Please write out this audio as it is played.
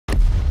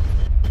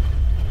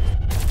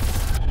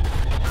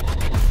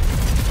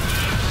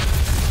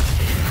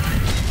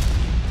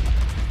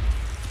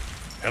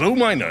Hello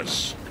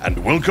miners,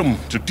 and welcome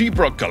to Deep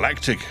Rock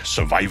Galactic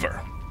Survivor.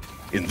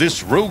 In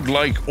this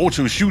roguelike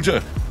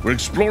auto-shooter, we're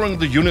exploring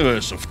the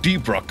universe of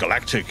Deep Rock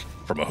Galactic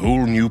from a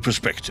whole new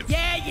perspective.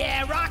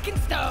 Yeah, rock and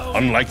stone!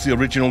 Unlike the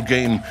original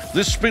game,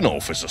 this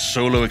spin-off is a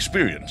solo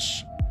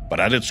experience. But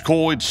at its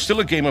core, it's still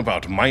a game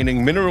about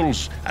mining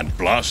minerals and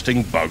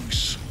blasting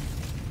bugs.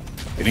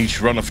 In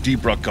each run of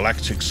Deep Rock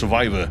Galactic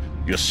Survivor,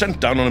 you're sent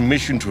down on a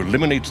mission to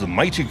eliminate the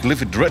mighty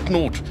glyphid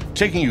dreadnought,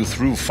 taking you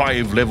through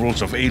 5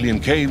 levels of alien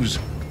caves,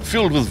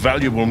 filled with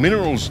valuable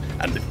minerals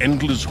and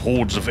endless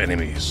hordes of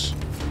enemies.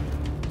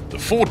 The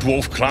 4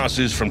 dwarf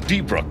classes from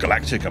Deep Rock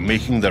Galactic are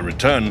making their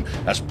return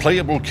as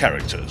playable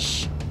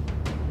characters.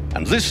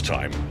 And this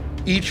time,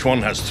 each one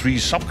has 3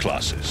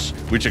 subclasses,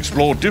 which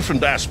explore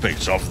different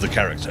aspects of the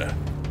character.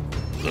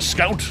 The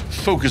Scout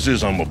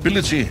focuses on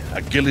mobility,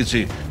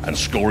 agility, and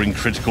scoring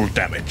critical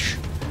damage.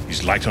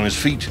 He's light on his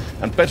feet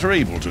and better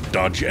able to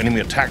dodge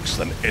enemy attacks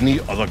than any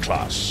other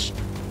class.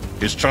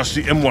 His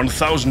trusty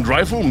M1000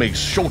 rifle makes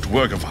short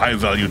work of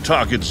high-value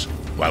targets,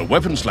 while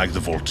weapons like the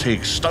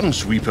Voltaic Stun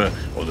Sweeper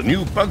or the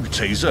new Bug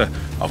Taser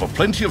offer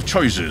plenty of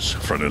choices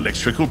for an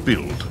electrical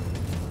build.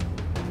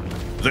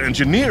 The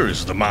Engineer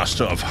is the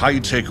master of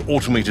high-tech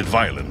automated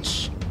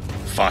violence.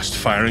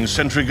 Fast-firing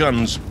sentry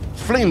guns,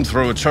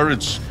 flamethrower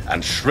turrets,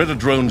 and shredder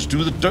drones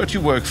do the dirty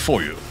work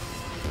for you.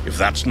 If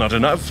that's not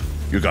enough,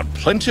 you got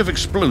plenty of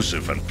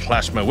explosive and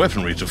plasma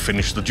weaponry to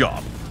finish the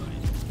job.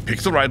 Pick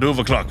the right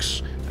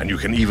overclocks, and you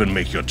can even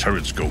make your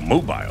turrets go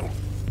mobile.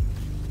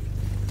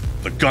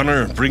 The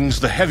Gunner brings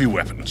the heavy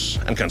weapons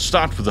and can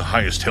start with the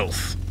highest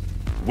health.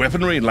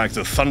 Weaponry like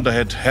the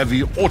Thunderhead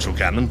Heavy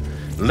Autocannon,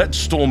 Lead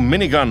Storm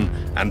Minigun,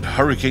 and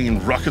Hurricane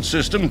Rocket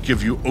System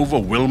give you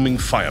overwhelming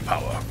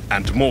firepower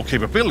and more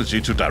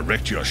capability to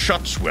direct your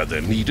shots where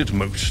they're needed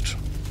most.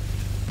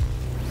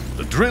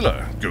 The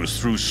Driller goes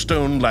through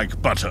stone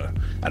like butter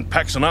and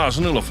packs an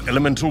arsenal of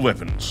elemental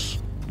weapons.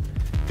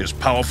 His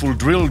powerful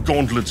drill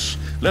gauntlets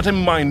let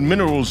him mine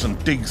minerals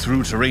and dig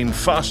through terrain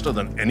faster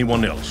than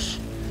anyone else.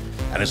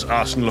 And his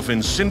arsenal of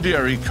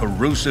incendiary,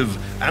 corrosive,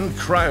 and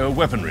cryo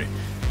weaponry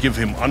give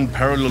him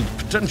unparalleled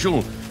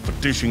potential for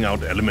dishing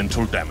out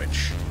elemental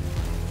damage.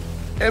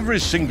 Every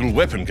single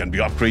weapon can be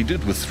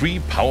upgraded with 3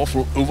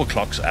 powerful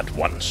overclocks at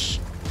once.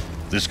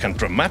 This can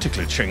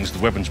dramatically change the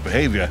weapon's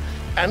behavior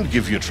and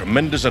give you a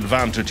tremendous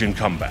advantage in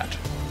combat.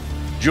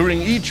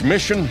 During each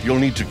mission, you'll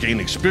need to gain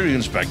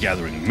experience by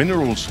gathering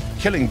minerals,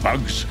 killing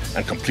bugs,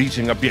 and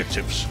completing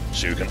objectives,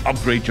 so you can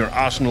upgrade your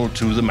arsenal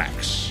to the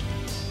max.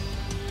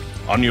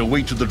 On your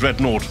way to the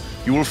Dreadnought,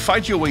 you will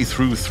fight your way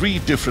through 3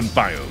 different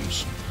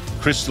biomes: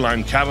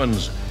 crystalline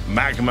caverns,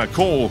 magma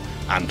core,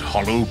 and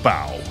hollow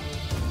bow.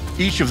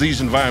 Each of these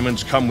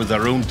environments come with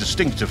their own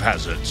distinctive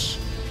hazards.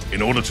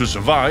 In order to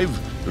survive,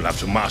 you'll have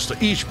to master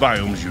each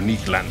biome's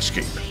unique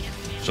landscape.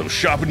 So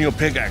sharpen your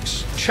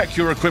pickaxe, check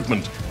your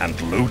equipment, and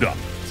load up.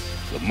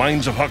 The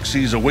mines of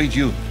Huxies await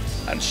you,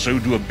 and so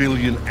do a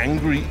billion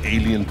angry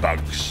alien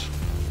bugs.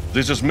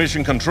 This is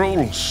Mission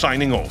Control,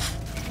 signing off.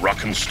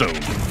 Rock and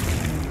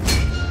Stone.